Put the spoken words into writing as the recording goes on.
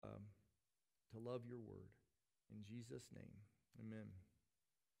love your word. In Jesus' name, amen.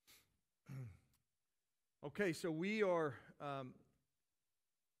 Okay, so we are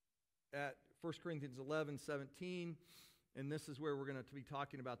at 1 Corinthians 11:17, and this is where we're going to be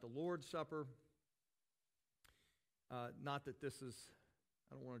talking about the Lord's Supper. Not that this is,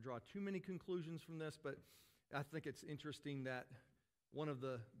 I don't want to draw too many conclusions from this, but I think it's interesting that one of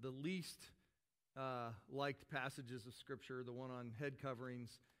the least liked passages of Scripture, the one on head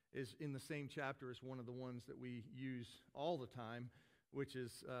coverings, is in the same chapter as one of the ones that we use all the time, which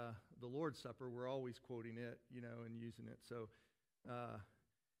is the Lord's Supper. We're always quoting it, and using it. So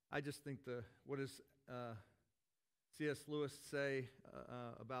I just think what does C.S. Lewis say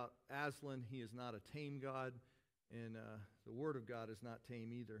about Aslan? He is not a tame God, and the Word of God is not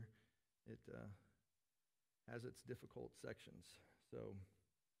tame either. It has its difficult sections. So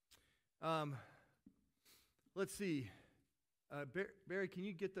let's see. Barry, can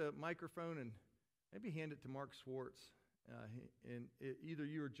you get the microphone and maybe hand it to Mark Swartz? And either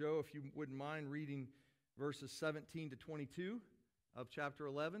you or Joe, if you wouldn't mind reading verses 17 to 22 of chapter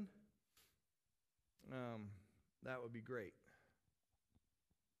 11, that would be great.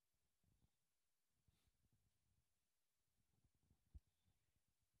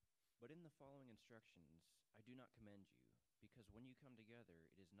 But in the following instructions, I do not commend you, because when you come together,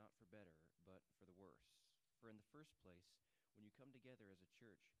 it is not for better, but for the worse. For in the first place, when you come together as a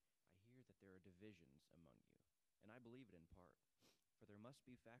church, I hear that there are divisions among you. And I believe it in part. For there must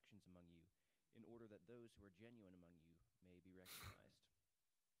be factions among you, in order that those who are genuine among you may be recognized.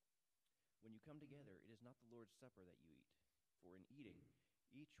 When you come together, it is not the Lord's Supper that you eat. For in eating,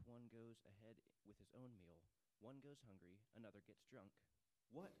 each one goes ahead with his own meal. One goes hungry, another gets drunk.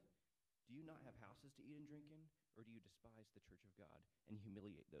 What? Do you not have houses to eat and drink in? Or do you despise the church of God and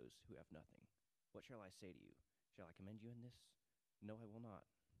humiliate those who have nothing? What shall I say to you? Shall I commend you in this? No, I will not.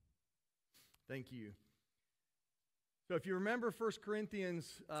 Thank you. So if you remember 1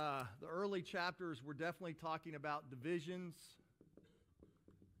 Corinthians, the early chapters were definitely talking about divisions.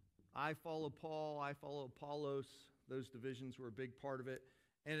 I follow Paul, I follow Apollos. Those divisions were a big part of it.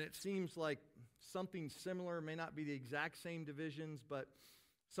 And it seems like something similar, may not be the exact same divisions, but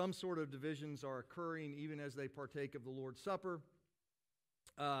some sort of divisions are occurring even as they partake of the Lord's Supper.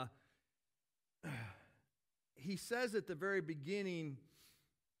 He says at the very beginning,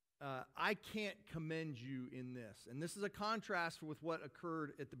 I can't commend you in this. And this is a contrast with what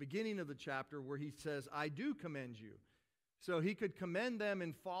occurred at the beginning of the chapter where he says, I do commend you. So he could commend them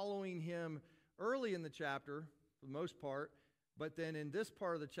in following him early in the chapter, for the most part, but then in this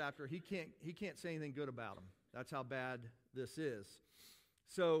part of the chapter, he can't say anything good about them. That's how bad this is.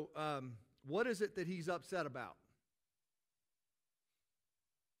 So what is it that he's upset about?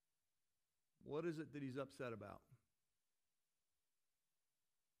 What is it that he's upset about?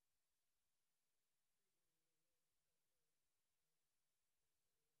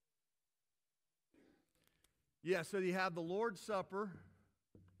 Yeah, so you have the Lord's Supper,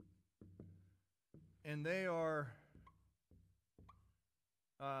 and they are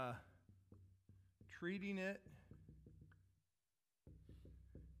treating it.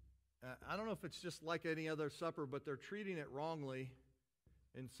 I don't know if it's just like any other supper, but they're treating it wrongly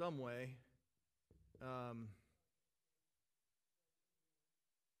in some way.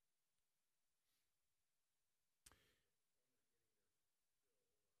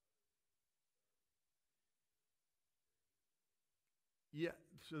 Yeah,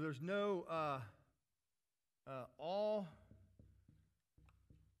 so there's no, all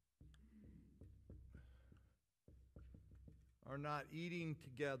are not eating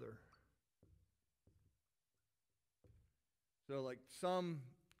together. So like some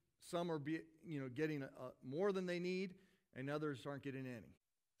are getting more than they need, and others aren't getting any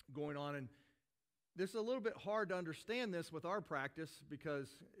going on. And this is a little bit hard to understand this with our practice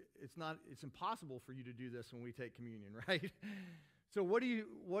because it's impossible for you to do this when we take communion, right? So what do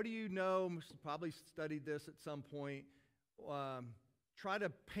you know? Probably studied this at some point. Try to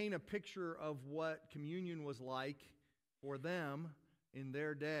paint a picture of what communion was like for them in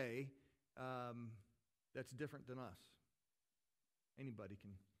their day that's different than us. Anybody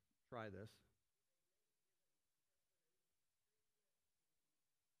can try this.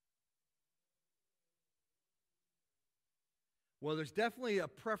 Well, there's definitely a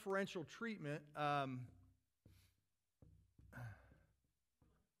preferential treatment.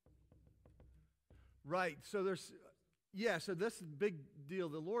 Right, so so this is a big deal.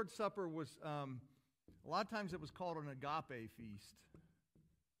 The Lord's Supper was, a lot of times it was called an agape feast.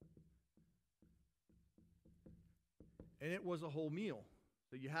 And it was a whole meal.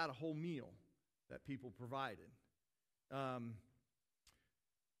 So you had a whole meal that people provided.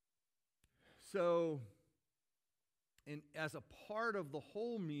 So, and as a part of the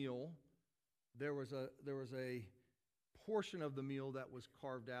whole meal, there was a portion of the meal that was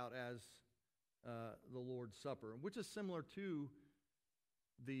carved out as the Lord's Supper, which is similar to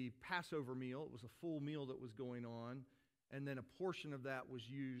the Passover meal. It was a full meal that was going on, and then a portion of that was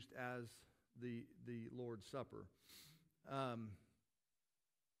used as the Lord's Supper. Does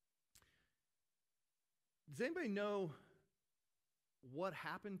anybody know what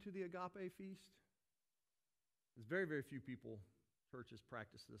happened to the agape feast? There's very, very few people, churches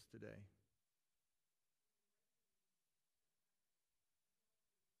practice this today.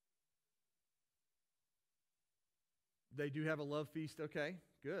 They do have a love feast. Okay,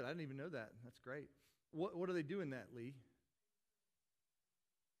 good. I didn't even know that. That's great. What do they do in that, Lee?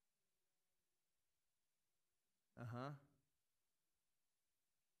 Uh-huh.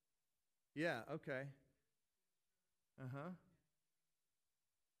 Yeah, okay. Uh-huh.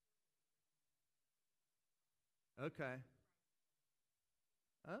 Okay.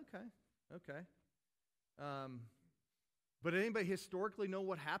 Okay. Okay. Um, but anybody historically know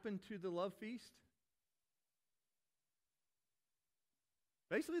what happened to the love feast?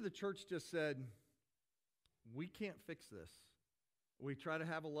 Basically, the church just said, we can't fix this. We try to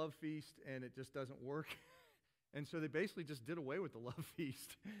have a love feast, and it just doesn't work. And so they basically just did away with the love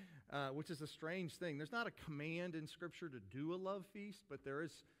feast, which is a strange thing. There's not a command in Scripture to do a love feast, but there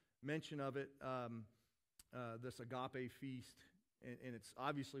is mention of it, this agape feast, and it's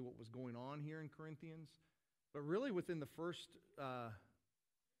obviously what was going on here in Corinthians. But really, within the first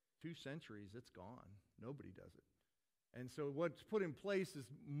 2 centuries, it's gone. Nobody does it. And so what's put in place is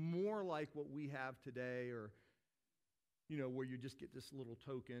more like what we have today, or, where you just get this little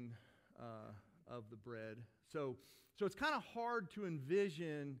token of the bread. So it's kind of hard to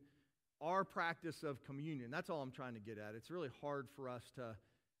envision our practice of communion. That's all I'm trying to get at. It's really hard for us to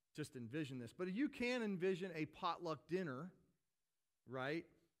just envision this. But you can envision a potluck dinner, right?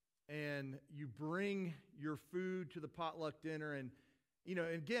 And you bring your food to the potluck dinner. And,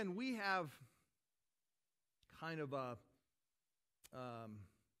 again, we have kind of a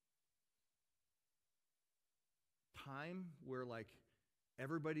time where, like,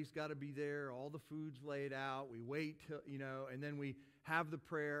 everybody's got to be there, all the food's laid out, we wait till, and then we have the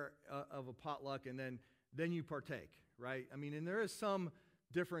prayer of a potluck, and then you partake, right? I mean, and there is some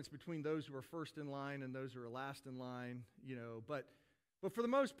difference between those who are first in line and those who are last in line, but for the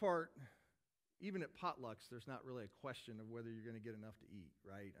most part, even at potlucks, there's not really a question of whether you're going to get enough to eat,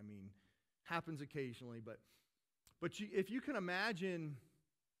 right? I mean, happens occasionally, but if you can imagine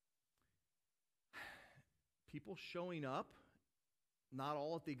people showing up, not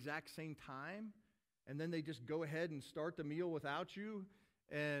all at the exact same time, and then they just go ahead and start the meal without you,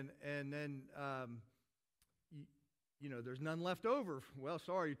 and then there's none left over. Well,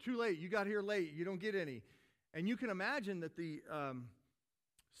 sorry, you're too late. You got here late. You don't get any. And you can imagine that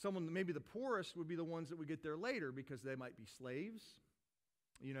someone, maybe the poorest, would be the ones that would get there later because they might be slaves.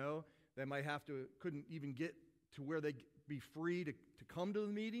 They might couldn't even get to where they'd be free to come to the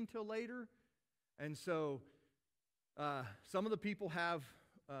meeting till later. And so some of the people have,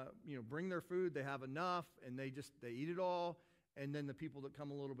 bring their food, they have enough, and they eat it all, and then the people that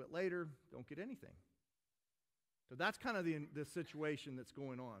come a little bit later don't get anything. So that's kind of the situation that's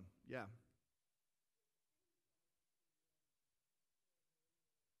going on. Yeah.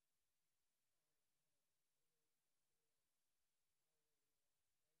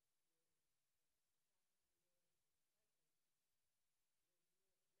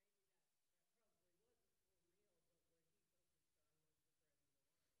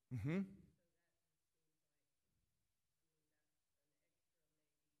 Mm-hmm.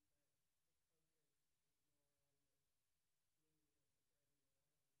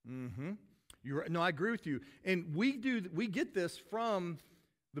 Mm-hmm. No, I agree with you. And we get this from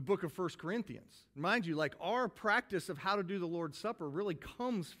the book of 1 Corinthians. Mind you, like, our practice of how to do the Lord's Supper really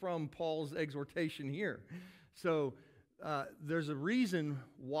comes from Paul's exhortation here. So there's a reason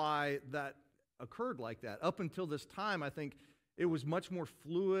why that occurred like that. Up until this time, I think it was much more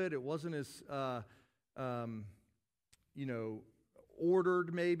fluid. It wasn't as,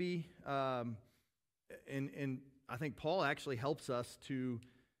 ordered maybe. And I think Paul actually helps us to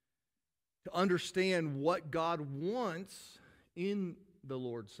understand what God wants in the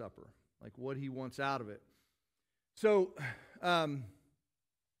Lord's Supper, like what he wants out of it. So,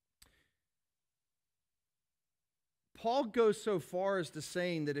 Paul goes so far as to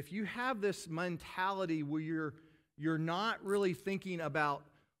saying that if you have this mentality where you're not really thinking about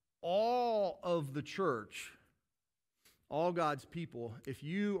all of the church, all God's people, if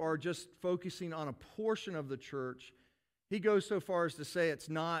you are just focusing on a portion of the church, he goes so far as to say it's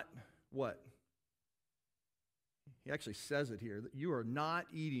not what? He actually says it here, that you are not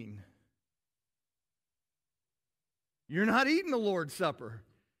eating. You're not eating the Lord's Supper.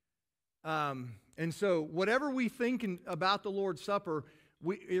 And so whatever we think about the Lord's Supper,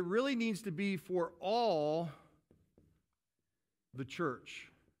 it really needs to be for all the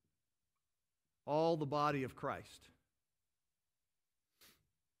church, all the body of Christ.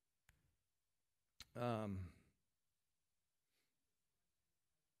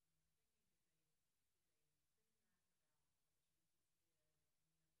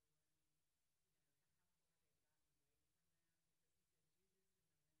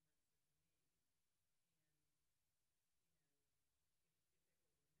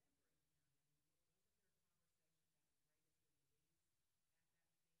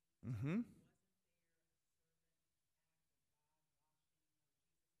 Mm-hmm.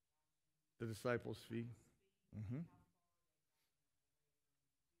 The disciples' feet. Mm-hmm.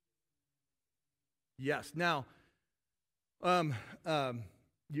 Yes. Now,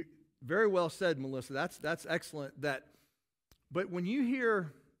 you very well said, Melissa. That's excellent. But when you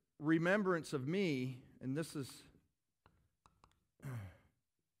hear remembrance of me, and this is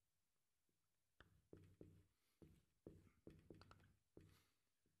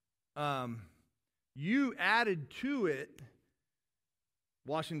you added to it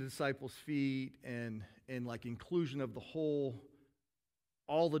washing the disciples' feet and like inclusion of the whole,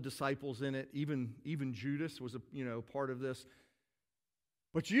 all the disciples in it, even Judas was a part of this.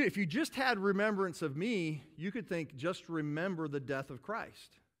 But if you just had remembrance of me, you could think just remember the death of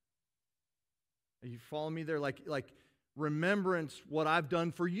Christ. Are you following me there? Like remembrance what I've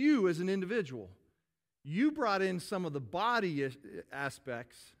done for you as an individual. You brought in some of the body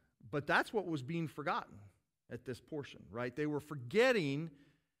aspects, but that's what was being forgotten at this portion, right? They were forgetting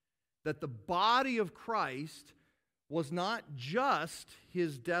that the body of Christ was not just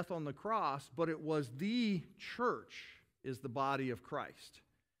his death on the cross, but it was the church is the body of Christ.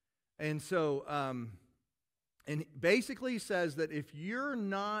 And so, and basically says that if you're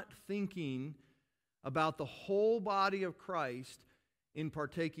not thinking about the whole body of Christ in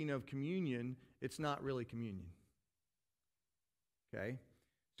partaking of communion, it's not really communion. Okay?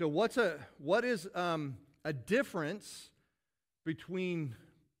 So what is a difference between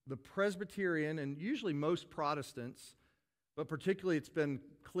the Presbyterian and usually most Protestants, but particularly it's been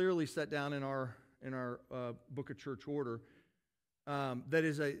clearly set down in our Book of Church Order, that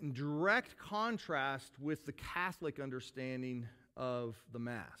is a direct contrast with the Catholic understanding of the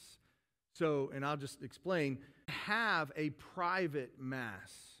Mass. So, and I'll just explain, have a private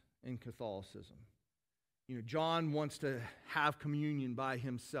Mass in Catholicism. John wants to have communion by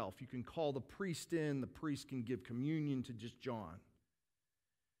himself. You can call the priest in. The priest can give communion to just John.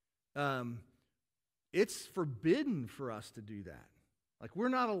 It's forbidden for us to do that. Like, we're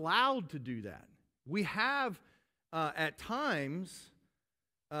not allowed to do that. We have, at times,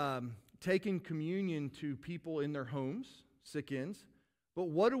 taken communion to people in their homes, sick-ins. But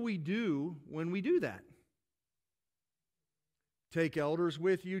what do we do when we do that? Take elders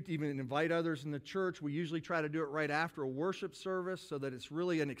with you, even invite others in the church. We usually try to do it right after a worship service so that it's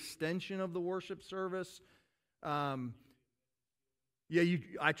really an extension of the worship service. I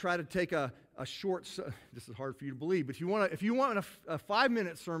try to take a short, this is hard for you to believe, but if you want a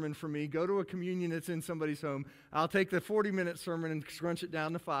 5-minute sermon from me, go to a communion that's in somebody's home. I'll take the 40-minute sermon and scrunch it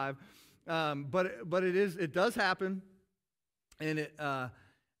down to 5. But it does happen. And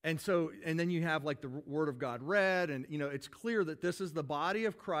then you have like the Word of God read, and it's clear that this is the body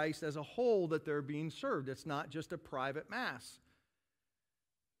of Christ as a whole that they're being served. It's not just a private Mass.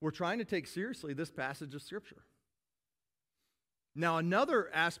 We're trying to take seriously this passage of Scripture. Now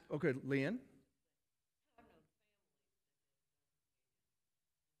another aspect, okay, Leanne?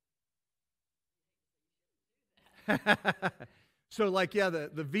 So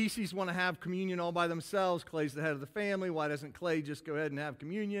the VCs want to have communion all by themselves. Clay's the head of the family. Why doesn't Clay just go ahead and have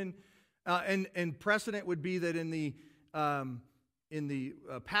communion? And precedent would be that in the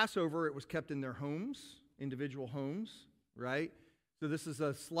Passover, it was kept in their homes, individual homes, right? So this is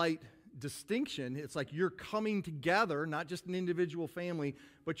a slight distinction. It's like you're coming together, not just an individual family,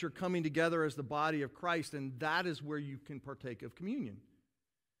 but you're coming together as the body of Christ, and that is where you can partake of communion.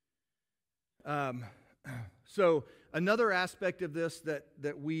 So another aspect of this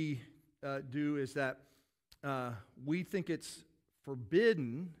that we do is that we think it's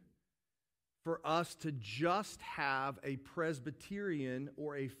forbidden for us to just have a Presbyterian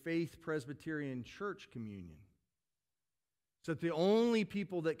or a Faith Presbyterian church communion. So the only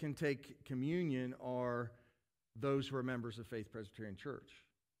people that can take communion are those who are members of Faith Presbyterian Church.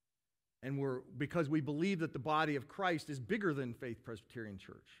 And because we believe that the body of Christ is bigger than Faith Presbyterian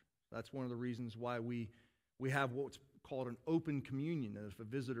Church. That's one of the reasons why we we have what's called an open communion, that if a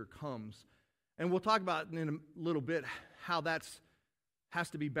visitor comes. And we'll talk about in a little bit how that's has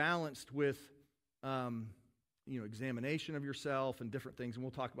to be balanced with examination of yourself and different things, and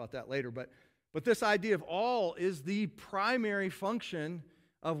we'll talk about that later. But this idea of all is the primary function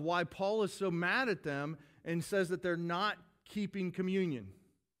of why Paul is so mad at them and says that they're not keeping communion.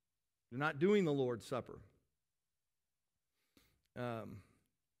 They're not doing the Lord's Supper.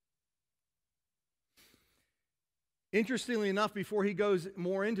 Interestingly enough, before he goes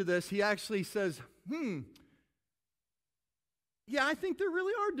more into this, he actually says, yeah, I think there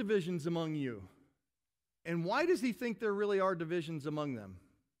really are divisions among you. And why does he think there really are divisions among them?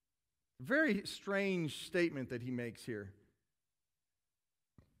 Very strange statement that he makes here.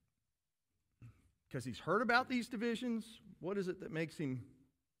 Because he's heard about these divisions? What is it that makes him...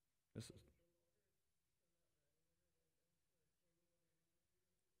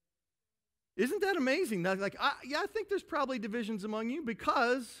 Isn't that amazing? I think there's probably divisions among you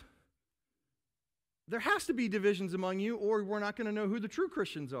because there has to be divisions among you or we're not going to know who the true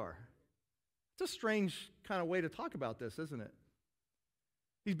Christians are. It's a strange kind of way to talk about this, isn't it?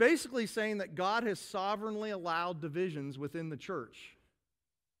 He's basically saying that God has sovereignly allowed divisions within the church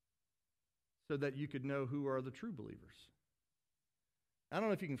so that you could know who are the true believers. I don't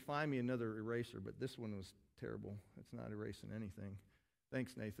know if you can find me another eraser, but this one was terrible. It's not erasing anything.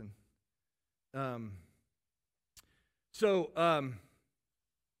 Thanks, Nathan.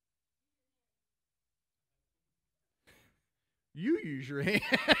 You use your hand.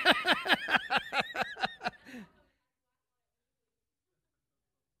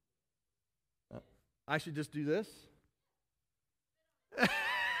 I should just do this?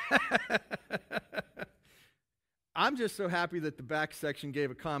 I'm just so happy that the back section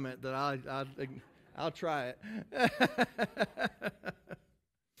gave a comment that I'll try it.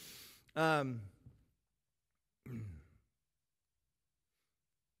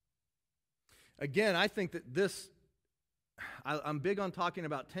 Again, I think that I'm big on talking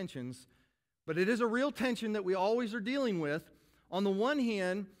about tensions, but it is a real tension that we always are dealing with. On the one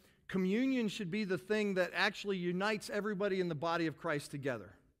hand, communion should be the thing that actually unites everybody in the body of Christ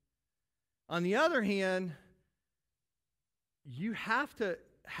together. On the other hand, you have to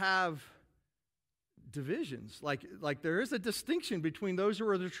have divisions. Like there is a distinction between those who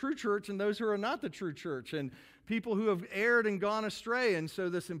are the true church and those who are not the true church, and people who have erred and gone astray. And so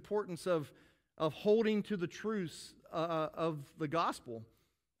this importance of holding to the truths of the gospel.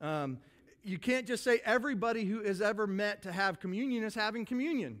 You can't just say everybody who is ever met to have communion is having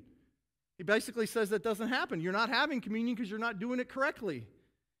communion. He basically says that doesn't happen. You're not having communion because you're not doing it correctly.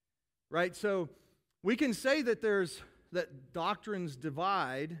 Right? So we can say that that doctrines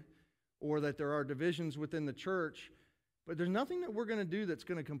divide or that there are divisions within the church, but there's nothing that we're going to do that's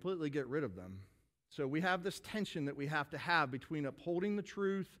going to completely get rid of them. So we have this tension that we have to have between upholding the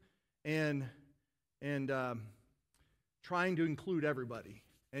truth and trying to include everybody.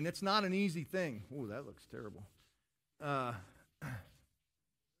 And it's not an easy thing. Oh, that looks terrible.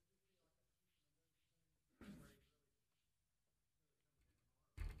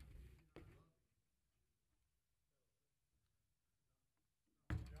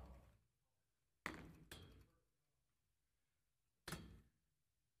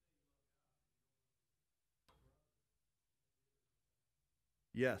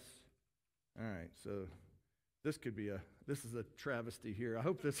 Yes. All right. So this is a travesty here. I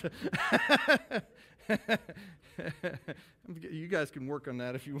hope this. You guys can work on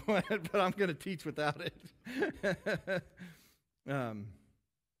that if you want, but I'm going to teach without it.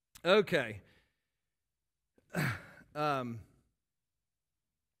 Okay.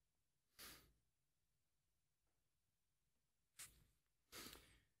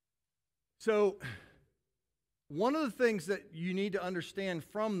 So one of the things that you need to understand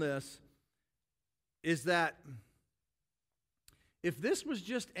from this is that if this was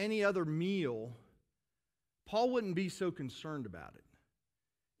just any other meal, Paul wouldn't be so concerned about it.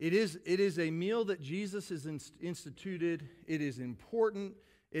 It is a meal that Jesus has instituted. It is important.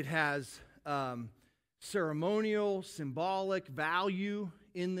 It has ceremonial, symbolic value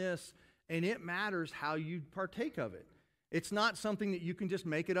in this, and it matters how you partake of it. It's not something that you can just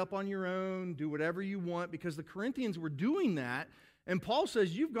make it up on your own, do whatever you want, because the Corinthians were doing that, and Paul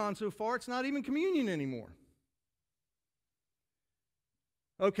says, you've gone so far, it's not even communion anymore.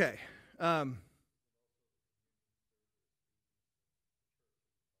 Okay. Yeah,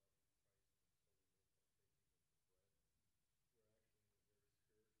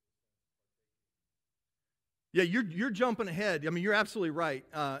 you're jumping ahead. I mean, you're absolutely right,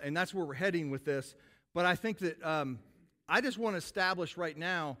 and that's where we're heading with this. But I think that I just want to establish right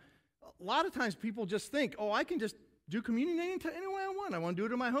now A lot of times people just think, oh, I can just do communion any way I want. I want to do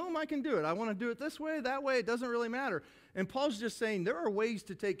it in my home, I can do it. I want to do it this way, that way, it doesn't really matter. And Paul's just saying there are ways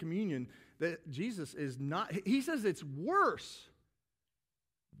to take communion that Jesus is not, he says it's worse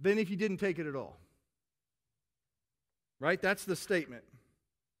than if you didn't take it at all. Right? That's the statement.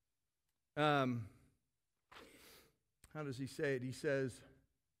 How does he say it? He says,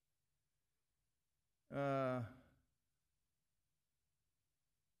 oh,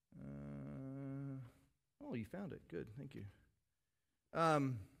 you found it. Good. Thank you.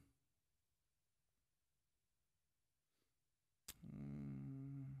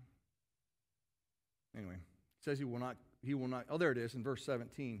 Anyway, it says he will not, oh, there it is in verse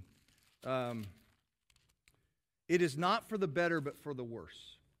 17. It is not for the better, but for the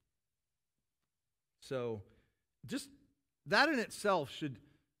worse. So, just that in itself should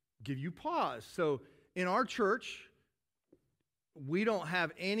give you pause. So, in our church, we don't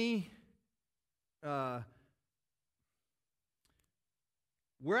have any,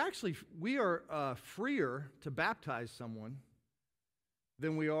 we are freer to baptize someone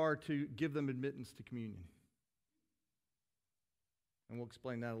than we are to give them admittance to communion. And we'll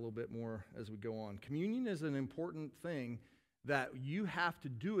explain that a little bit more as we go on. Communion is an important thing that you have to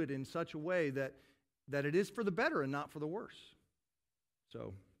do it in such a way that it is for the better and not for the worse.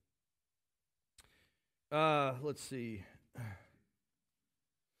 So, let's see.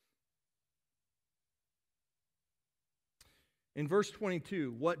 In verse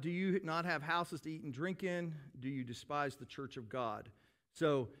 22, what, do you not have houses to eat and drink in? Do you despise the church of God?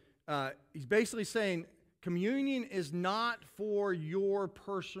 So he's basically saying communion is not for your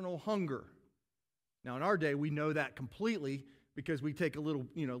personal hunger. Now in our day, we know that completely because we take a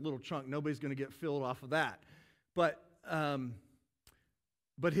little chunk. Nobody's going to get filled off of that. But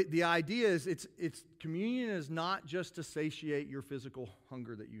the idea is it's communion is not just to satiate your physical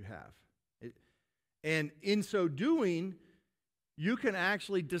hunger that you have. And in so doing, you can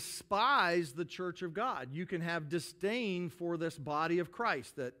actually despise the church of God. You can have disdain for this body of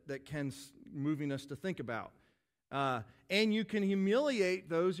Christ that Ken's moving us to think about. And you can humiliate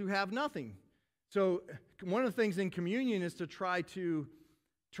those who have nothing. So one of the things in communion is to try to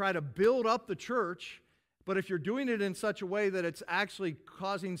build up the church, but if you're doing it in such a way that it's actually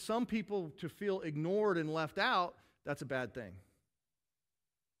causing some people to feel ignored and left out, that's a bad thing.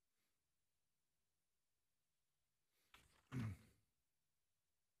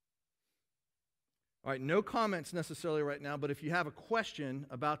 All right, no comments necessarily right now, but if you have a question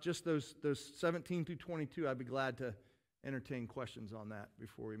about just those 17 through 22, I'd be glad to entertain questions on that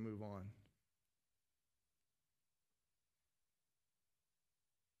before we move on.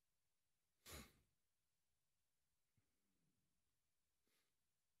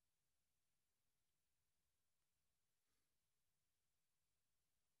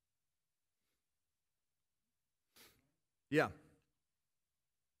 Yeah.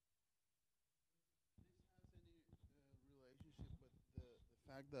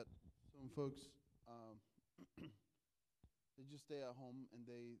 That some folks they just stay at home and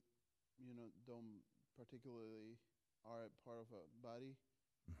they don't particularly are a part of a body,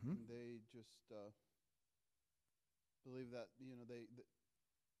 and they just believe that they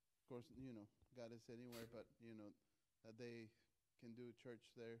of course God is anywhere, but that they can do church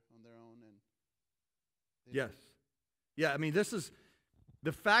there on their own. And yes, yeah, I mean, this is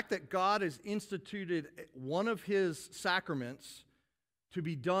the fact that God has instituted one of his sacraments to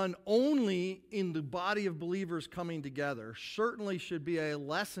be done only in the body of believers coming together certainly should be a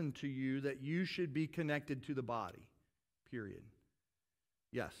lesson to you that you should be connected to the body, period.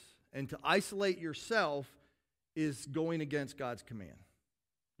 Yes, and to isolate yourself is going against God's command.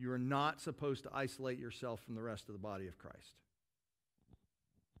 You are not supposed to isolate yourself from the rest of the body of Christ.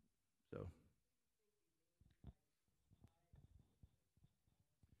 So,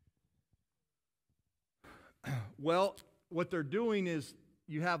 well, what they're doing is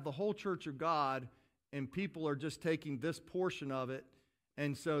you have the whole church of God, and people are just taking this portion of it,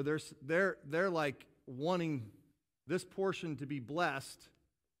 and so they're like wanting this portion to be blessed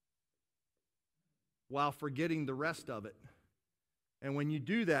while forgetting the rest of it. And when you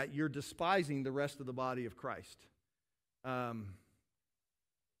do that, you're despising the rest of the body of Christ.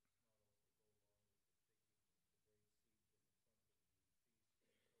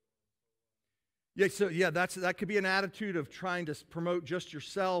 That could be an attitude of trying to promote just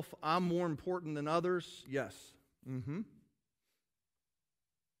yourself. I'm more important than others. Yes.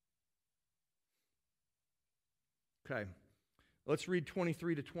 Okay. Let's read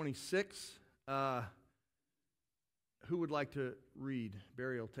 23 to 26. Who would like to read?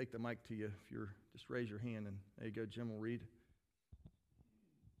 Barry will take the mic to you. If you're, just raise your hand, and there you go. Jim will read.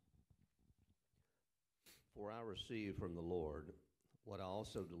 For I received from the Lord what I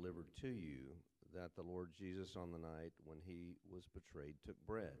also delivered to you, that the Lord Jesus on the night when he was betrayed took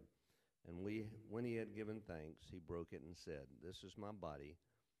bread. And when he had given thanks, he broke it and said, "This is my body,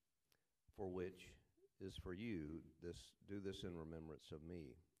 for which is for you. Do this in remembrance of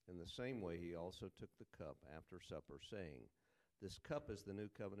me." In the same way he also took the cup after supper, saying, "This cup is the new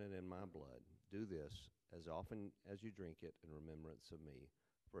covenant in my blood. Do this as often as you drink it in remembrance of me.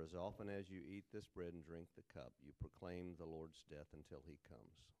 For as often as you eat this bread and drink the cup, you proclaim the Lord's death until he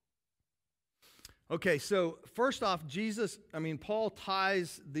comes." Okay, so first off, Paul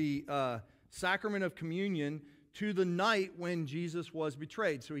ties the sacrament of communion to the night when Jesus was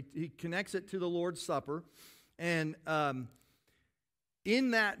betrayed. So he connects it to the Lord's Supper. And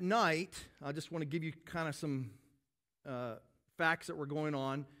in that night, I just want to give you kind of some facts that were going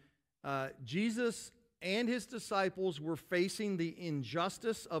on. Jesus and his disciples were facing the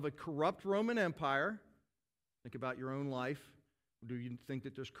injustice of a corrupt Roman Empire. Think about your own life. Do you think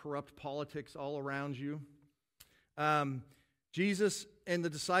that there's corrupt politics all around you? Jesus and the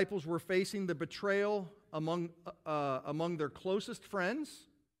disciples were facing the betrayal among their closest friends.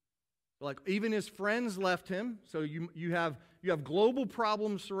 Like even his friends left him. So you have global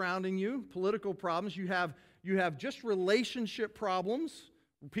problems surrounding you, political problems. You have just relationship problems,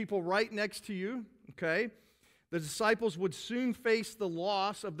 people right next to you. Okay, the disciples would soon face the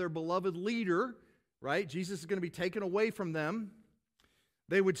loss of their beloved leader. Right, Jesus is going to be taken away from them.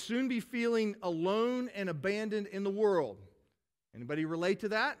 They would soon be feeling alone and abandoned in the world. Anybody relate to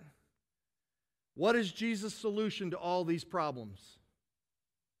that? What is Jesus' solution to all these problems?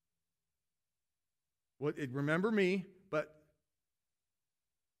 Remember me, but,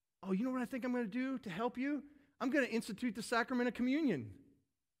 you know what I think I'm going to do to help you? I'm going to institute the sacrament of communion.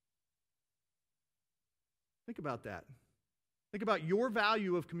 Think about that. Think about your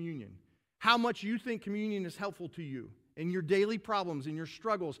value of communion. How much you think communion is helpful to you in your daily problems, in your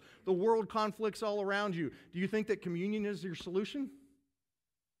struggles, the world conflicts all around you. Do you think that communion is your solution?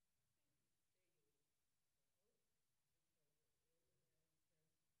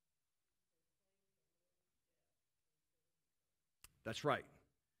 That's right.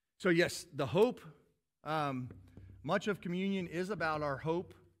 So yes, the hope, much of communion is about our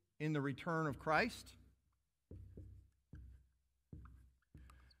hope in the return of Christ.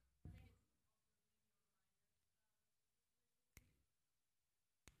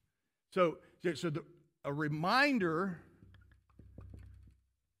 So a reminder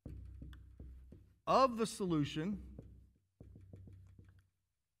of the solution.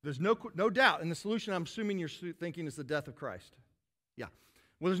 There's no doubt. And the solution, I'm assuming you're thinking, is the death of Christ. Yeah.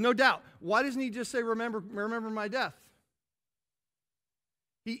 Well, there's no doubt. Why doesn't he just say, remember my death?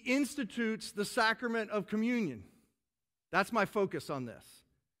 He institutes the sacrament of communion. That's my focus on this.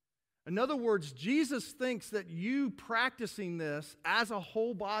 In other words, Jesus thinks that you practicing this as a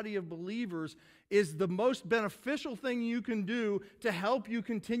whole body of believers is the most beneficial thing you can do to help you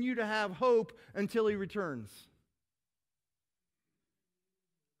continue to have hope until he returns.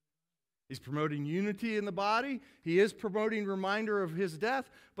 He's promoting unity in the body. He is promoting reminder of his death.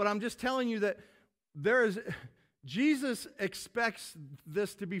 But I'm just telling you that Jesus expects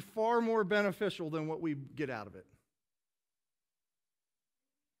this to be far more beneficial than what we get out of it.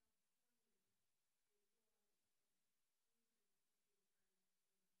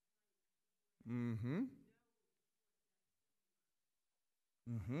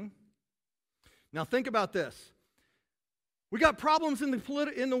 Now think about this. We got problems in the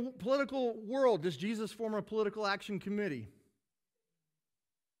political world. Does Jesus form a political action committee?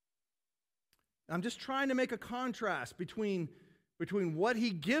 I'm just trying to make a contrast between what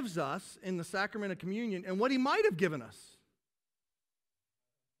he gives us in the sacrament of communion and what he might have given us.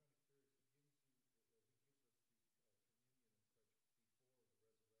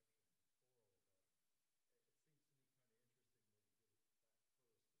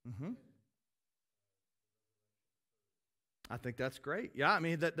 I think that's great. Yeah, I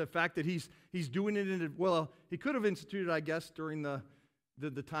mean, the fact that he's doing it he could have instituted, I guess, during the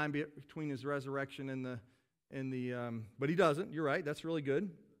time between his resurrection and the but he doesn't. You're right. That's really good.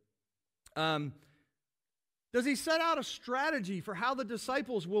 Does he set out a strategy for how the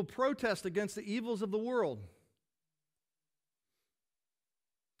disciples will protest against the evils of the world?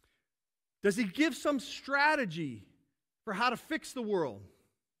 Does he give some strategy for how to fix the world?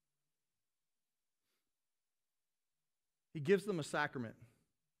 He gives them a sacrament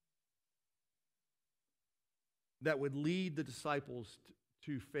that would lead the disciples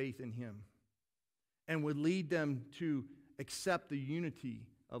to faith in him and would lead them to accept the unity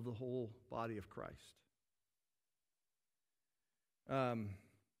of the whole body of Christ.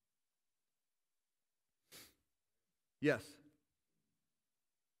 Yes.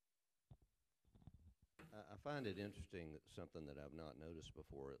 I find it interesting that something that I've not noticed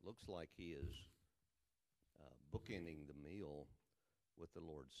before. It looks like he is bookending the meal with the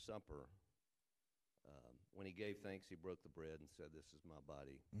Lord's Supper. When he gave thanks, he broke the bread and said, "This is my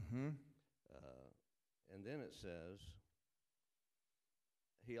body." Mm-hmm. And then it says,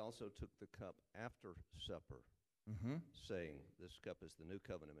 he also took the cup after supper, Mm-hmm. saying, "This cup is the new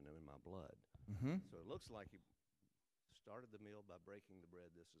covenant in my blood." Mm-hmm. So it looks like he started the meal by breaking the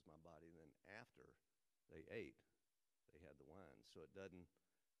bread, "This is my body," and then after they ate, they had the wine. So it doesn't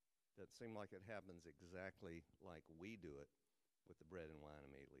seem like it happens exactly like we do it with the bread and wine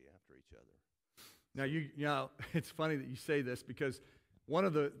immediately after each other. Now, it's funny that you say this, because one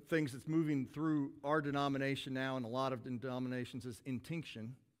of the things that's moving through our denomination now and a lot of denominations is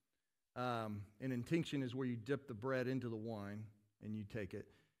intinction. And intinction is where you dip the bread into the wine and you take it.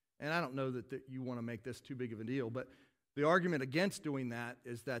 And I don't know that you want to make this too big of a deal, but the argument against doing that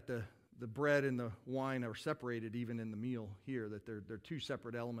is that the bread and the wine are separated even in the meal here, that they're two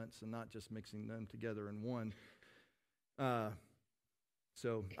separate elements and not just mixing them together in one.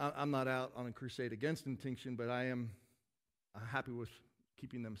 So I'm not out on a crusade against intinction, but I am happy with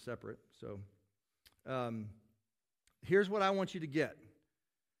keeping them separate. So here's what I want you to get.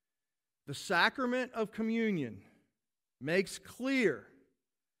 The sacrament of communion makes clear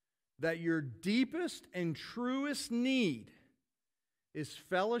that your deepest and truest need is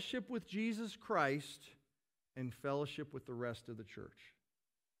fellowship with Jesus Christ and fellowship with the rest of the church.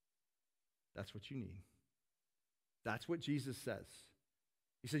 That's what you need. That's what Jesus says.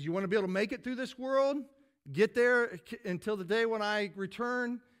 He says, you want to be able to make it through this world, get there until the day when I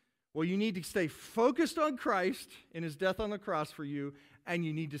return? Well, you need to stay focused on Christ and his death on the cross for you, and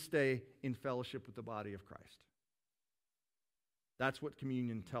you need to stay in fellowship with the body of Christ. That's what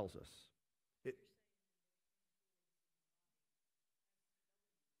communion tells us.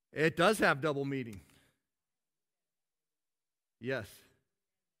 It does have double meaning. Yes.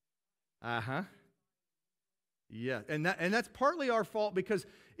 Uh-huh. Yeah, and that's partly our fault, because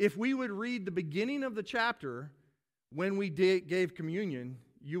if we would read the beginning of the chapter when we gave communion,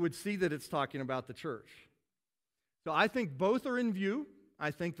 you would see that it's talking about the church. So I think both are in view. I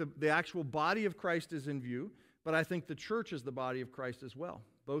think the actual body of Christ is in view, but I think the church is the body of Christ as well,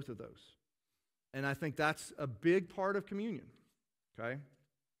 both of those. And I think that's a big part of communion, okay?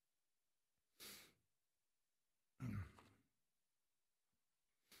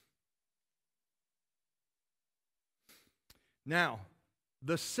 Now,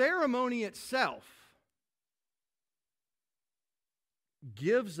 the ceremony itself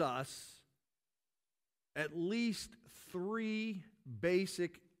gives us at least 3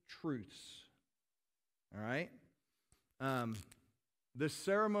 basic truths. All right? This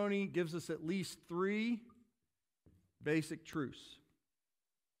ceremony gives us at least 3 basic truths.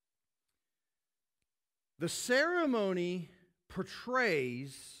 The ceremony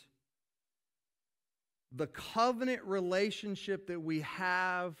portrays the covenant relationship that we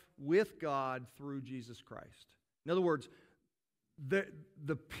have with God through Jesus Christ. In other words,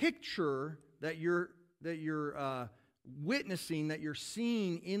 the picture that you're witnessing, that you're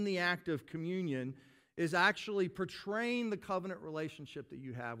seeing in the act of communion, is actually portraying the covenant relationship that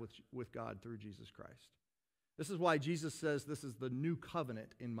you have with God through Jesus Christ. This is why Jesus says, "This is the new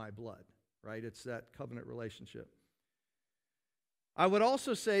covenant in my blood," right? It's that covenant relationship. I would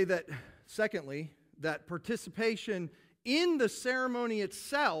also say that, secondly, that participation in the ceremony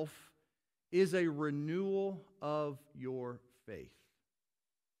itself is a renewal of your faith.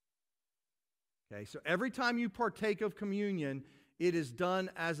 Okay, so every time you partake of communion, it is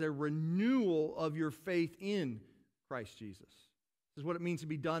done as a renewal of your faith in Christ Jesus. This is what it means to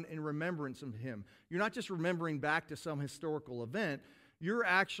be done in remembrance of him. You're not just remembering back to some historical event. You're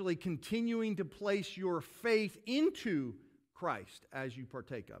actually continuing to place your faith into Christ as you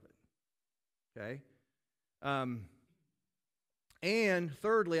partake of it. Okay? And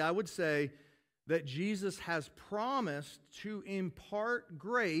thirdly, I would say that Jesus has promised to impart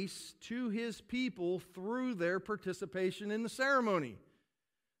grace to his people through their participation in the ceremony.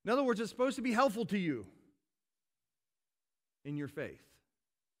 In other words, it's supposed to be helpful to you in your faith.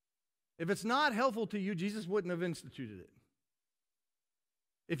 If it's not helpful to you, Jesus wouldn't have instituted it.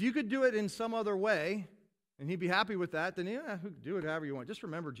 If you could do it in some other way, and he'd be happy with that, then do it however you want. Just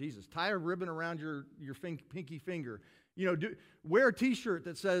remember Jesus. Tie a ribbon around your pinky finger. Wear a t-shirt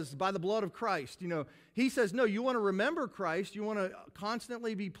that says, "By the blood of Christ." He says, no, you want to remember Christ, you want to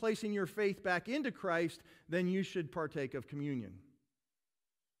constantly be placing your faith back into Christ, then you should partake of communion.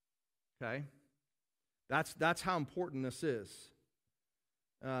 Okay? That's how important this is.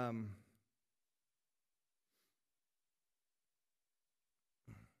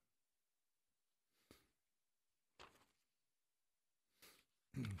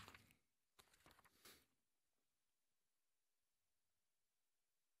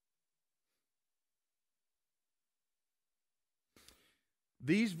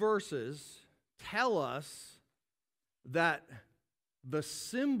 these verses tell us that the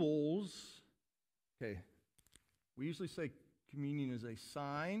symbols, okay, we usually say communion is a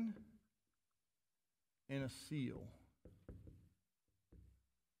sign and a seal.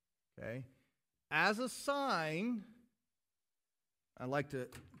 Okay? As a sign, I like to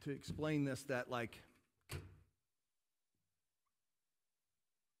explain this, that like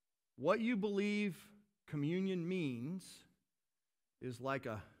what you believe communion means is like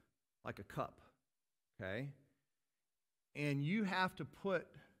a cup, okay? And you have to put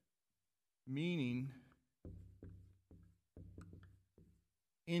meaning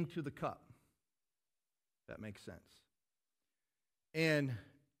into the cup. That makes sense. And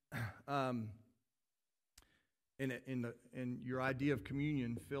your idea of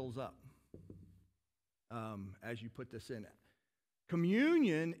communion fills up as you put this in.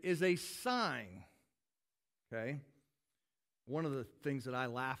 Communion is a sign, okay? One of the things that I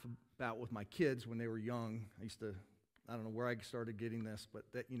laugh about with my kids when they were young, I don't know where I started getting this, but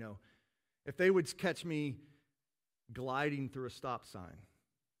that, if they would catch me gliding through a stop sign,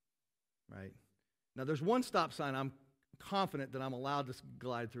 right? Now, there's one stop sign I'm confident that I'm allowed to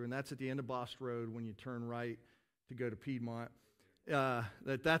glide through, and that's at the end of Boss Road when you turn right to go to Piedmont.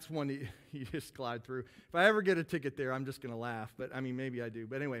 That's one that you just glide through. If I ever get a ticket there, I'm just going to laugh, but maybe I do.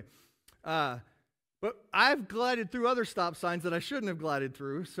 But anyway, but I've glided through other stop signs that I shouldn't have glided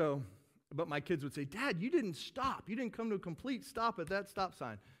through, but my kids would say, Dad, you didn't stop. You didn't come to a complete stop at that stop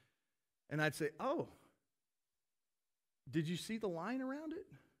sign. And I'd say, oh, did you see the line around it?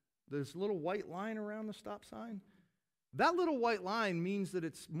 This little white line around the stop sign? That little white line means that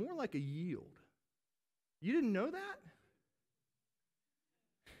it's more like a yield. You didn't know that?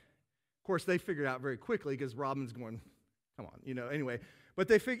 Of course, they figured out very quickly because Robin's going, come on, anyway. But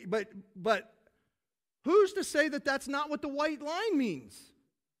but who's to say that that's not what the white line means?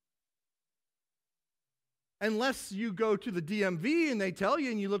 Unless you go to the DMV and they tell you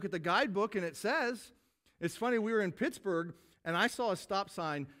and you look at the guidebook and it says. It's funny, we were in Pittsburgh and I saw a stop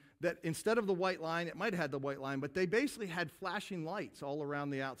sign that instead of the white line, it might have had the white line, but they basically had flashing lights all around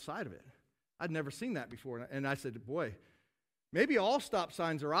the outside of it. I'd never seen that before. And I said, boy, maybe all stop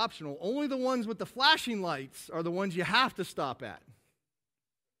signs are optional. Only the ones with the flashing lights are the ones you have to stop at.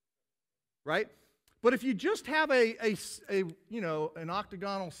 Right? But if you just have an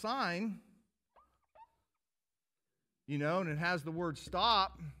octagonal sign, and it has the word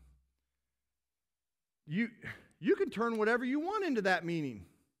stop, you can turn whatever you want into that meaning.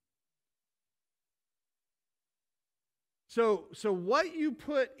 So what you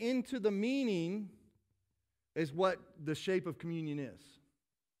put into the meaning is what the shape of communion is.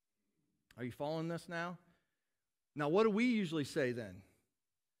 Are you following this now? Now, what do we usually say then?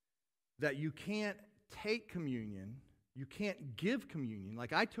 That you can't take communion, you can't give communion.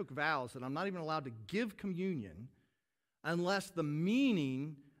 Like I took vows that I'm not even allowed to give communion unless the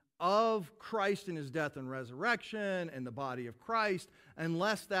meaning of Christ and his death and resurrection and the body of Christ,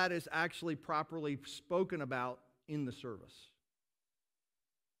 unless that is actually properly spoken about in the service.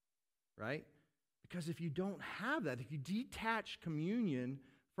 Right? Because if you don't have that, if you detach communion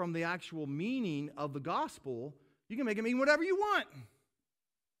from the actual meaning of the gospel, you can make it mean whatever you want.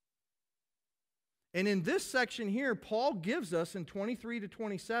 And in this section here, Paul gives us in 23 to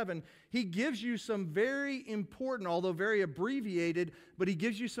 27, he gives you some very important, although very abbreviated, but he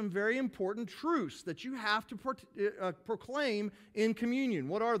gives you some very important truths that you have to proclaim in communion.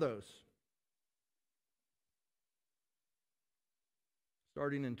 What are those?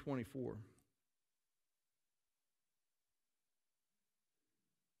 Starting in 24.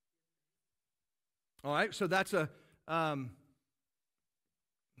 All right, so that's a...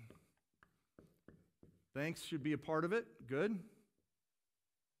 thanks should be a part of it. Good.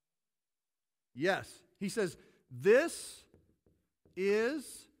 Yes. He says, this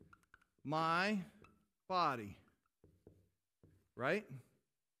is my body. Right?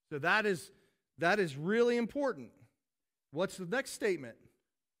 So that is really important. What's the next statement?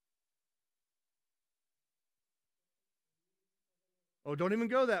 Oh, don't even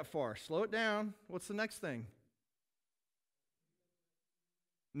go that far. Slow it down. What's the next thing?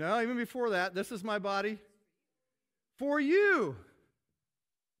 No, even before that, this is my body for you.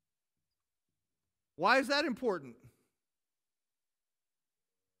 Why is that important?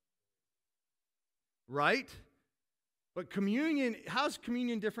 Right? But communion, how's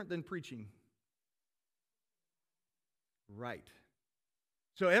communion different than preaching? Right.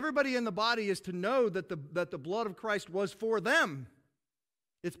 So everybody in the body is to know that the blood of Christ was for them.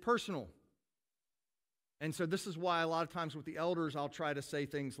 It's personal. And so this is why a lot of times with the elders, I'll try to say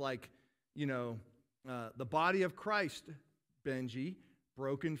things like, the body of Christ, Benji,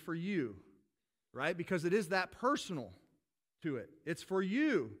 broken for you, right? Because it is that personal to it. It's for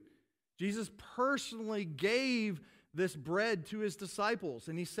you. Jesus personally gave this bread to his disciples,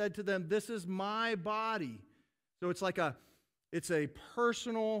 and he said to them, "This is my body." So it's a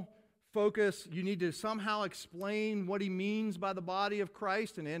personal focus. You need to somehow explain what he means by the body of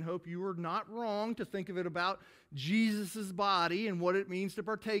Christ, and in hope you are not wrong to think of it about Jesus' body and what it means to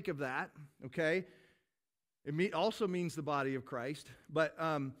partake of that, okay? It also means the body of Christ, but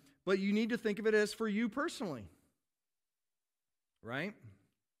you need to think of it as for you personally, right?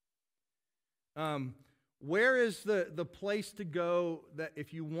 Where is the place to go that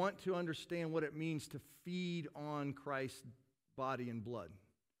if you want to understand what it means to feed on Christ's body and blood?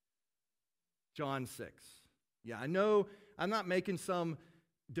 John 6. Yeah, I know I'm not making some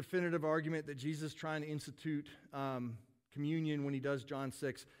definitive argument that Jesus is trying to institute communion when he does John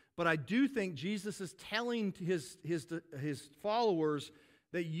 6, but I do think Jesus is telling to his followers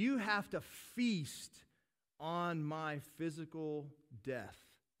that you have to feast on my physical death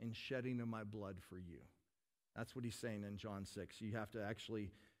and shedding of my blood for you. That's what he's saying in John 6. You have to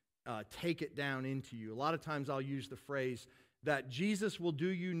actually take it down into you. A lot of times I'll use the phrase that Jesus will do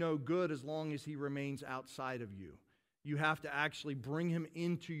you no good as long as he remains outside of you. You have to actually bring him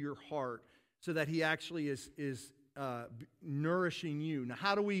into your heart so that he actually is nourishing you. Now,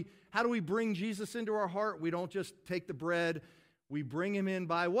 how do we bring Jesus into our heart? We don't just take the bread. We bring him in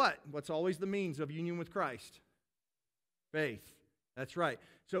by what? What's always the means of union with Christ? Faith. That's right.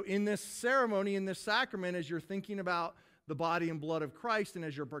 So in this ceremony, in this sacrament, as you're thinking about the body and blood of Christ, and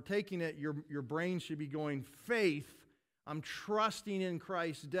as you're partaking it, your brain should be going, faith. I'm trusting in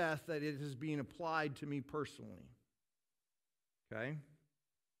Christ's death that it is being applied to me personally. Okay?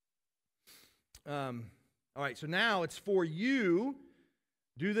 All right, so now it's for you.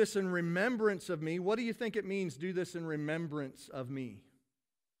 Do this in remembrance of me. What do you think it means, do this in remembrance of me?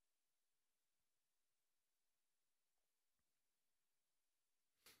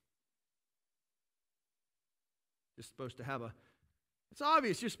 You're supposed to have it's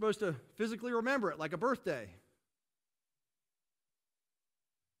obvious, you're supposed to physically remember it like a birthday.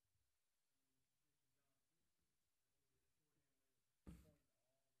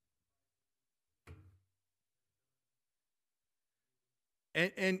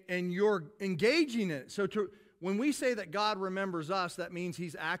 And you're engaging in it. So when we say that God remembers us, that means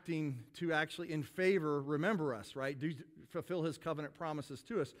he's acting to actually in favor remember us, right? Fulfill his covenant promises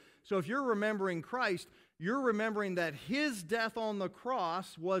to us. So if you're remembering Christ, you're remembering that his death on the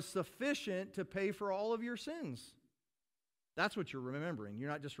cross was sufficient to pay for all of your sins. That's what you're remembering. You're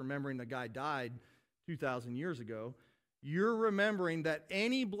not just remembering the guy died 2,000 years ago. You're remembering that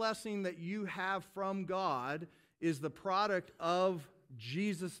any blessing that you have from God is the product of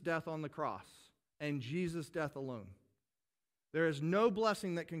Jesus' death on the cross and Jesus' death alone. There is no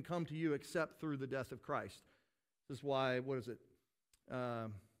blessing that can come to you except through the death of Christ. This is why, what is it?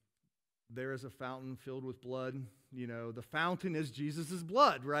 There is a fountain filled with blood. You know, the fountain is Jesus'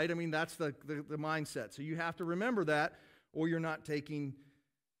 blood, right? I mean, that's the mindset. So you have to remember that, or you're not taking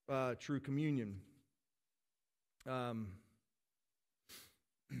true communion. All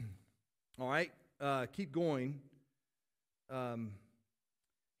right, keep going.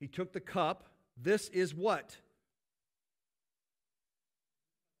 He took the cup. This is what?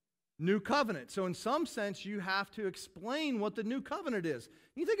 New covenant. So in some sense, you have to explain what the new covenant is.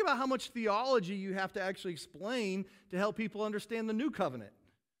 You think about how much theology you have to actually explain to help people understand the new covenant.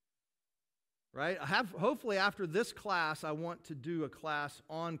 Right? Hopefully after this class, I want to do a class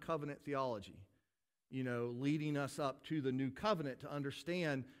on covenant theology. You know, leading us up to the new covenant to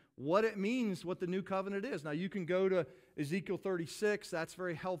understand what it means, what the new covenant is. Now, you can go to Ezekiel 36. That's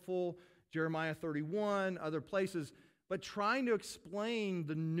very helpful. Jeremiah 31, other places. But trying to explain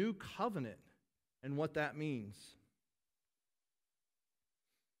the new covenant and what that means.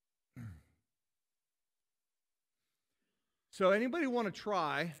 So anybody want to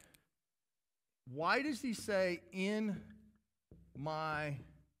try? Why does he say, in my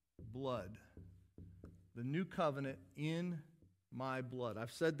blood? The new covenant in my blood.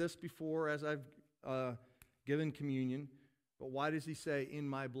 I've said this before as I've given communion, but why does he say, in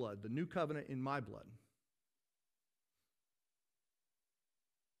my blood? The new covenant in my blood.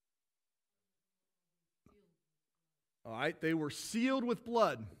 All right, they were sealed with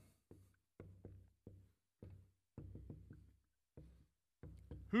blood.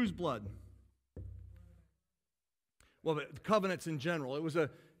 Whose blood? Well, the covenants in general. It was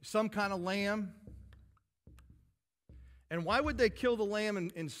some kind of lamb. And why would they kill the lamb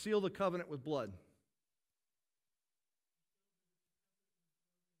and seal the covenant with blood?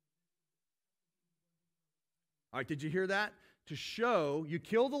 All right, did you hear that? to show, you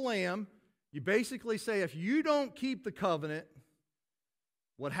kill the lamb, you basically say, if you don't keep the covenant,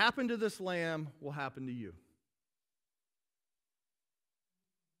 what happened to this lamb will happen to you.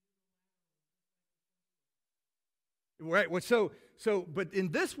 Right. But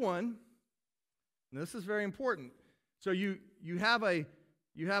in this one, and this is very important. So you have a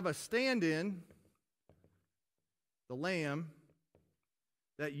stand-in, the lamb,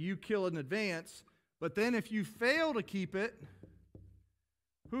 that you kill in advance. But then if you fail to keep it,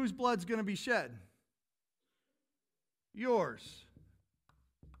 whose blood's going to be shed? Yours.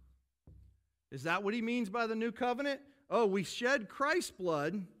 Is that what he means by the new covenant? Oh, we shed Christ's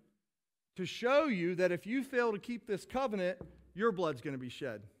blood to show you that if you fail to keep this covenant, your blood's going to be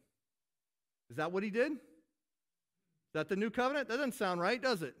shed. Is that what he did? Is that the new covenant? That doesn't sound right,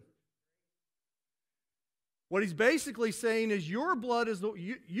 does it? What he's basically saying is your blood is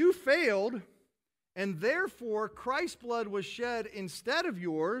you failed, and therefore Christ's blood was shed instead of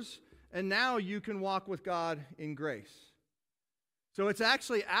yours, and now you can walk with God in grace. So it's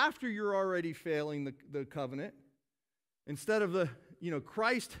actually after you're already failing the covenant. Instead of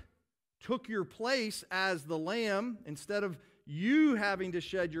Christ took your place as the lamb, instead of you having to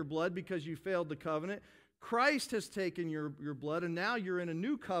shed your blood because you failed the covenant, Christ has taken your blood, and now you're in a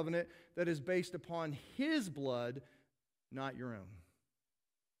new covenant that is based upon his blood, not your own.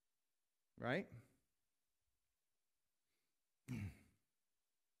 Right?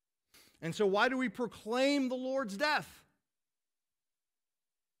 And so why do we proclaim the Lord's death?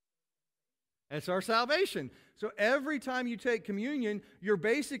 It's our salvation. So every time you take communion, you're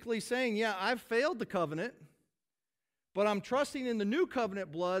basically saying, yeah, I've failed the covenant, but I'm trusting in the new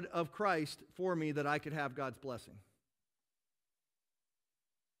covenant blood of Christ for me that I could have God's blessing.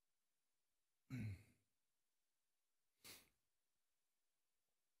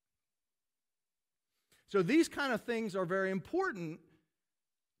 So these kind of things are very important.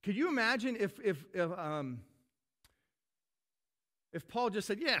 Could you imagine if Paul just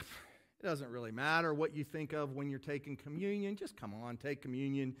said, yeah, it doesn't really matter what you think of when you're taking communion. Just come on, take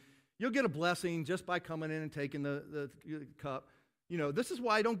communion. You'll get a blessing just by coming in and taking the cup. This is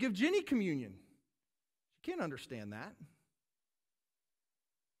why I don't give Jenny communion. She can't understand that.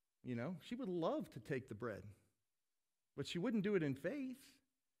 She would love to take the bread, but she wouldn't do it in faith.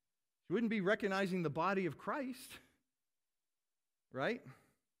 She wouldn't be recognizing the body of Christ, right?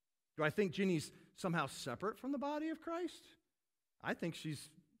 Do I think Jenny's somehow separate from the body of Christ? I think she's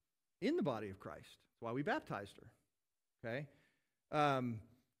in the body of Christ. That's why we baptized her, okay?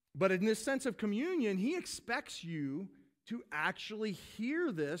 But in this sense of communion, he expects you to actually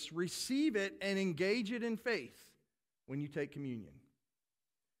hear this, receive it, and engage it in faith when you take communion.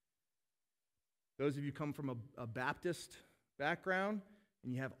 Those of you who come from a Baptist background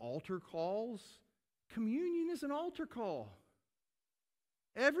and you have altar calls, communion is an altar call.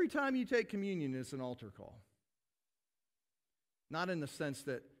 Every time you take communion, it's an altar call. Not in the sense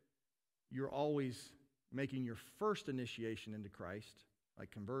that you're always making your first initiation into Christ,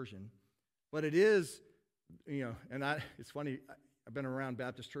 like conversion, but it is, it's funny, I've been around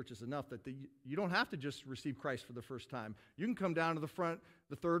Baptist churches enough that you don't have to just receive Christ for the first time. You can come down to the front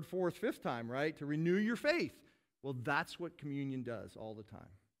the third, fourth, fifth time, right, to renew your faith. Well, that's what communion does all the time.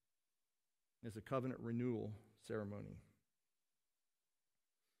 It's a covenant renewal ceremony.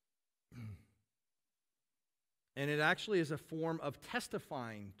 And it actually is a form of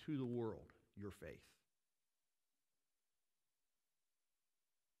testifying to the world your faith.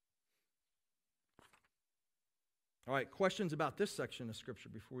 All right, questions about this section of Scripture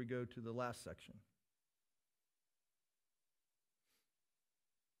before we go to the last section?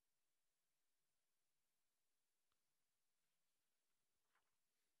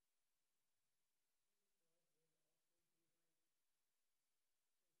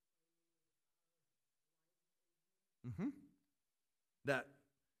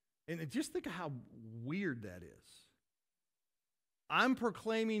 And just think of how weird that is. I'm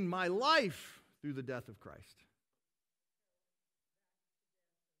proclaiming my life through the death of Christ.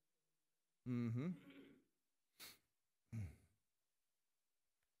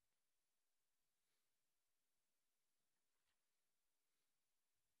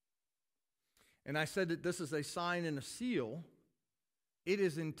 And I said that this is a sign and a seal. It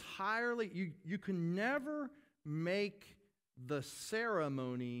is entirely, you can never make the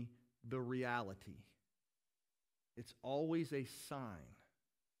ceremony the reality. It's always a sign,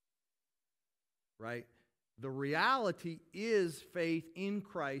 right? The reality is faith in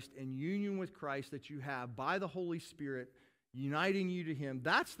Christ and union with Christ that you have by the Holy Spirit uniting you to Him.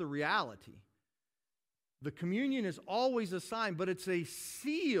 That's the reality. The communion is always a sign, but it's a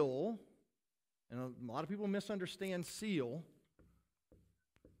seal, And a lot of people misunderstand seal.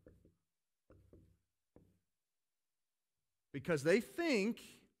 Because they think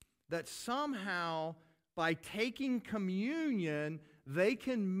that somehow by taking communion, they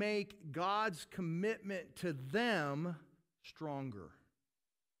can make God's commitment to them stronger.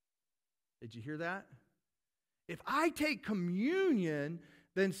 Did you hear that? If I take communion,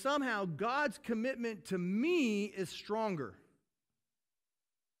 then somehow God's commitment to me is stronger.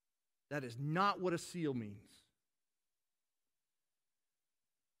 That is not what a seal means.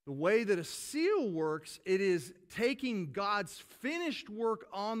 The way that a seal works, it is taking God's finished work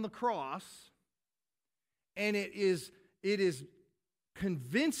on the cross, and it is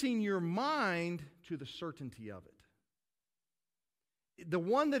convincing your mind to the certainty of it. The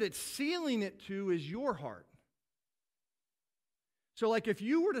one that it's sealing it to is your heart. So like if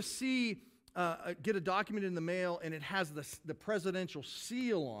you were to get a document in the mail and it has the presidential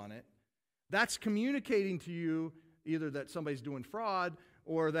seal on it, that's communicating to you either that somebody's doing fraud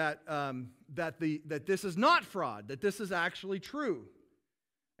or that this is not fraud, that this is actually true.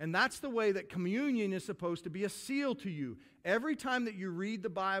 And that's the way that communion is supposed to be a seal to you. Every time that you read the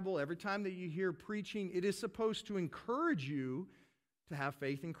Bible, every time that you hear preaching, it is supposed to encourage you to have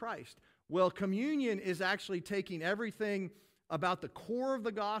faith in Christ. Well, communion is actually taking everything about the core of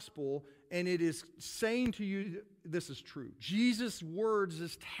the gospel, and it is saying to you, this is true. Jesus' words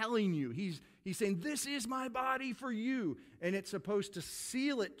is telling you. He's saying, this is my body for you. And it's supposed to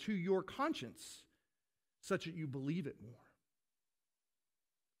seal it to your conscience such that you believe it more.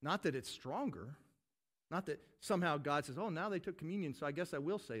 Not that it's stronger. Not that somehow God says, oh, now they took communion, so I guess I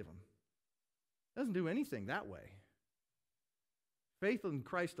will save them. It doesn't do anything that way. Faith in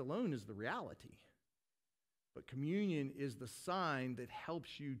Christ alone is the reality. But communion is the sign that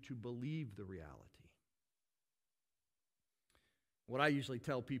helps you to believe the reality. What I usually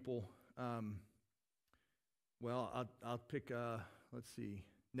tell people, I'll pick, let's see,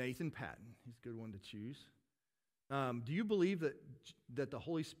 Nathan Patton. He's a good one to choose. Do you believe that the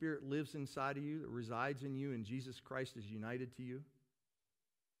Holy Spirit lives inside of you, that resides in you, and Jesus Christ is united to you?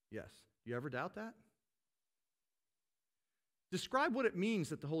 Yes. You ever doubt that? Describe what it means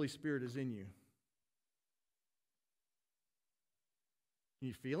that the Holy Spirit is in you. Can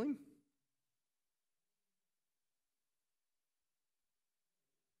you feel Him?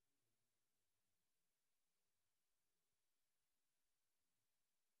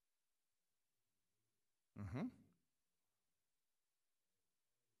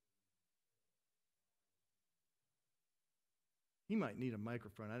 He might need a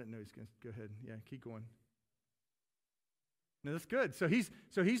microphone. I didn't know he's going to. Go ahead. Yeah, keep going. No, that's good. So he's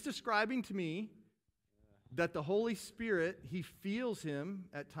describing to me that the Holy Spirit, he feels Him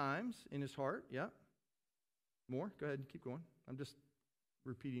at times in his heart. Yeah. More? Go ahead and keep going. I'm just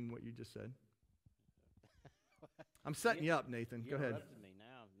repeating what you just said. I'm setting you up, Nathan. Go ahead. You interrupted me.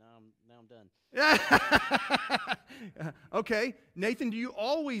 Now I'm done. Okay. Nathan, do you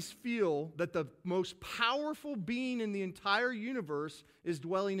always feel that the most powerful being in the entire universe is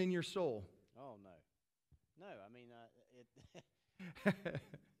dwelling in your soul? Oh, no. No, I mean, I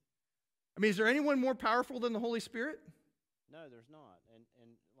mean, is there anyone more powerful than the Holy Spirit? No, there's not. And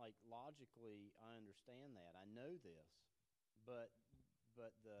like logically, I understand that. I know this, but the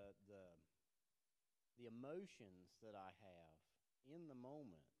emotions that I have in the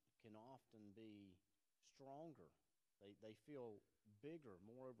moment can often be stronger. They feel bigger,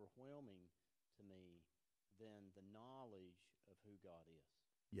 more overwhelming to me than the knowledge of who God is.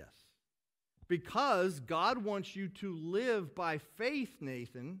 Yes. Because God wants you to live by faith,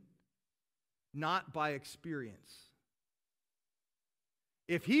 Nathan, not by experience.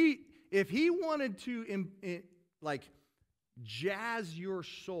 If he wanted to jazz your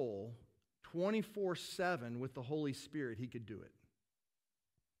soul 24/7 with the Holy Spirit, He could do it.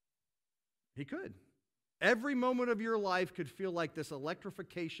 He could. Every moment of your life could feel like this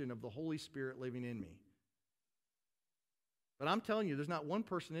electrification of the Holy Spirit living in me. But I'm telling you, there's not one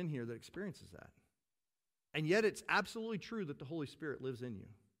person in here that experiences that. And yet it's absolutely true that the Holy Spirit lives in you.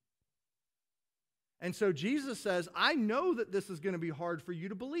 And so Jesus says, I know that this is going to be hard for you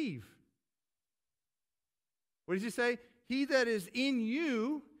to believe. What does He say? He that is in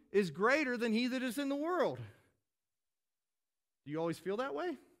you is greater than he that is in the world. Do you always feel that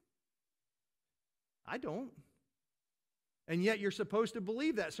way? I don't. And yet you're supposed to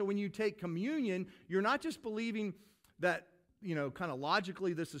believe that. So when you take communion, you're not just believing that, kind of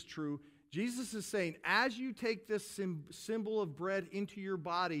logically this is true. Jesus is saying, as you take this symbol of bread into your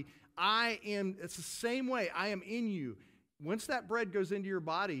body, it's the same way, I am in you. Once that bread goes into your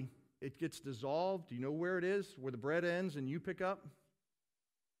body, it gets dissolved. Do you know where it is? Where the bread ends and you pick up?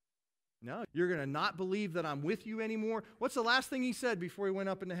 No, you're going to not believe that I'm with you anymore. What's the last thing he said before he went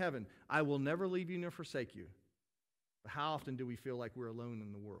up into heaven? I will never leave you nor forsake you. But how often do we feel like we're alone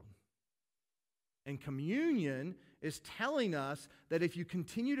in the world? And communion is telling us that if you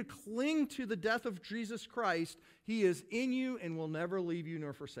continue to cling to the death of Jesus Christ, he is in you and will never leave you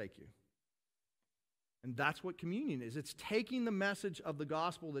nor forsake you. And that's what communion is. It's taking the message of the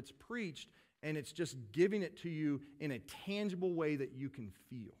gospel that's preached and it's just giving it to you in a tangible way that you can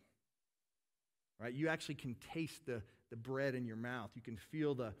feel. Right? You actually can taste the bread in your mouth. You can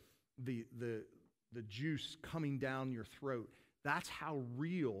feel the juice coming down your throat. That's how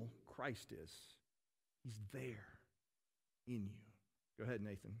real Christ is. He's there in you. Go ahead,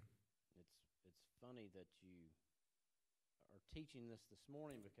 Nathan. It's funny that you are teaching this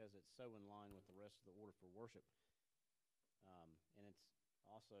morning because it's so in line with the rest of the order for worship. And it's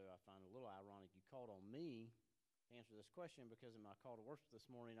also, I find a little ironic, you called on me to answer this question because in my call to worship this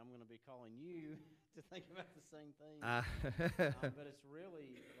morning, I'm going to be calling you to think about the same thing. But it's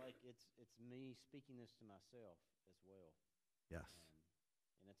really like it's me speaking this to myself as well. Yes.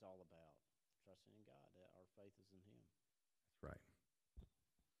 And it's all about trusting in God. Our faith is in him. That's right.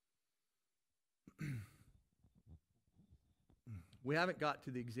 We haven't got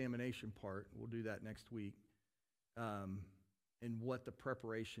to the examination part. We'll do that next week. And what the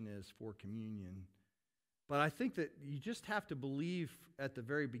preparation is for communion. But I think that you just have to believe at the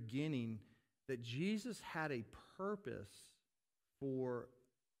very beginning that Jesus had a purpose for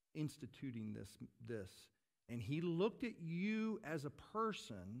instituting this. And he looked at you as a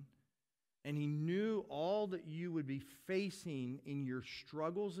person, and he knew all that you would be facing in your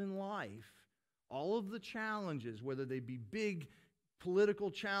struggles in life, all of the challenges, whether they be big political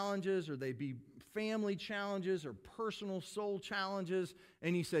challenges or they be family challenges or personal soul challenges.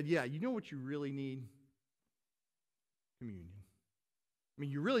 And he said, yeah, you know what you really need? Communion. I mean,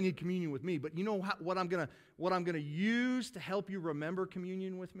 you really need communion with me, but you know what I'm going to use to help you remember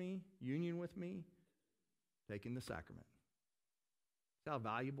communion with me, union with me? Taking the sacrament. See how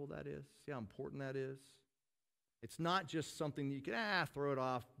valuable that is? See how important that is? It's not just something that you can, throw it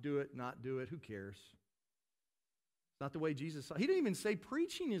off, do it, not do it, who cares? It's not the way Jesus saw. He didn't even say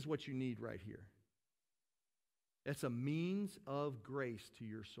preaching is what you need right here. It's a means of grace to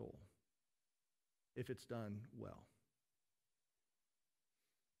your soul if it's done well.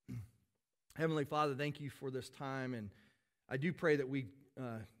 Heavenly Father, thank you for this time, and I do pray that we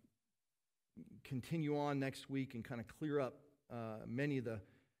continue on next week and kind of clear up many of the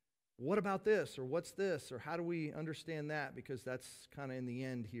what about this, or what's this, or how do we understand that, because that's kind of in the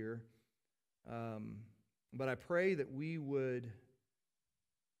end here. But I pray that we would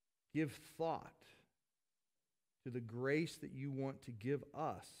give thought to the grace that you want to give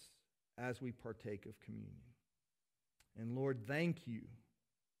us as we partake of communion. And Lord, thank you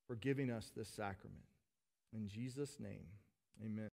for giving us this sacrament. In Jesus' name, amen.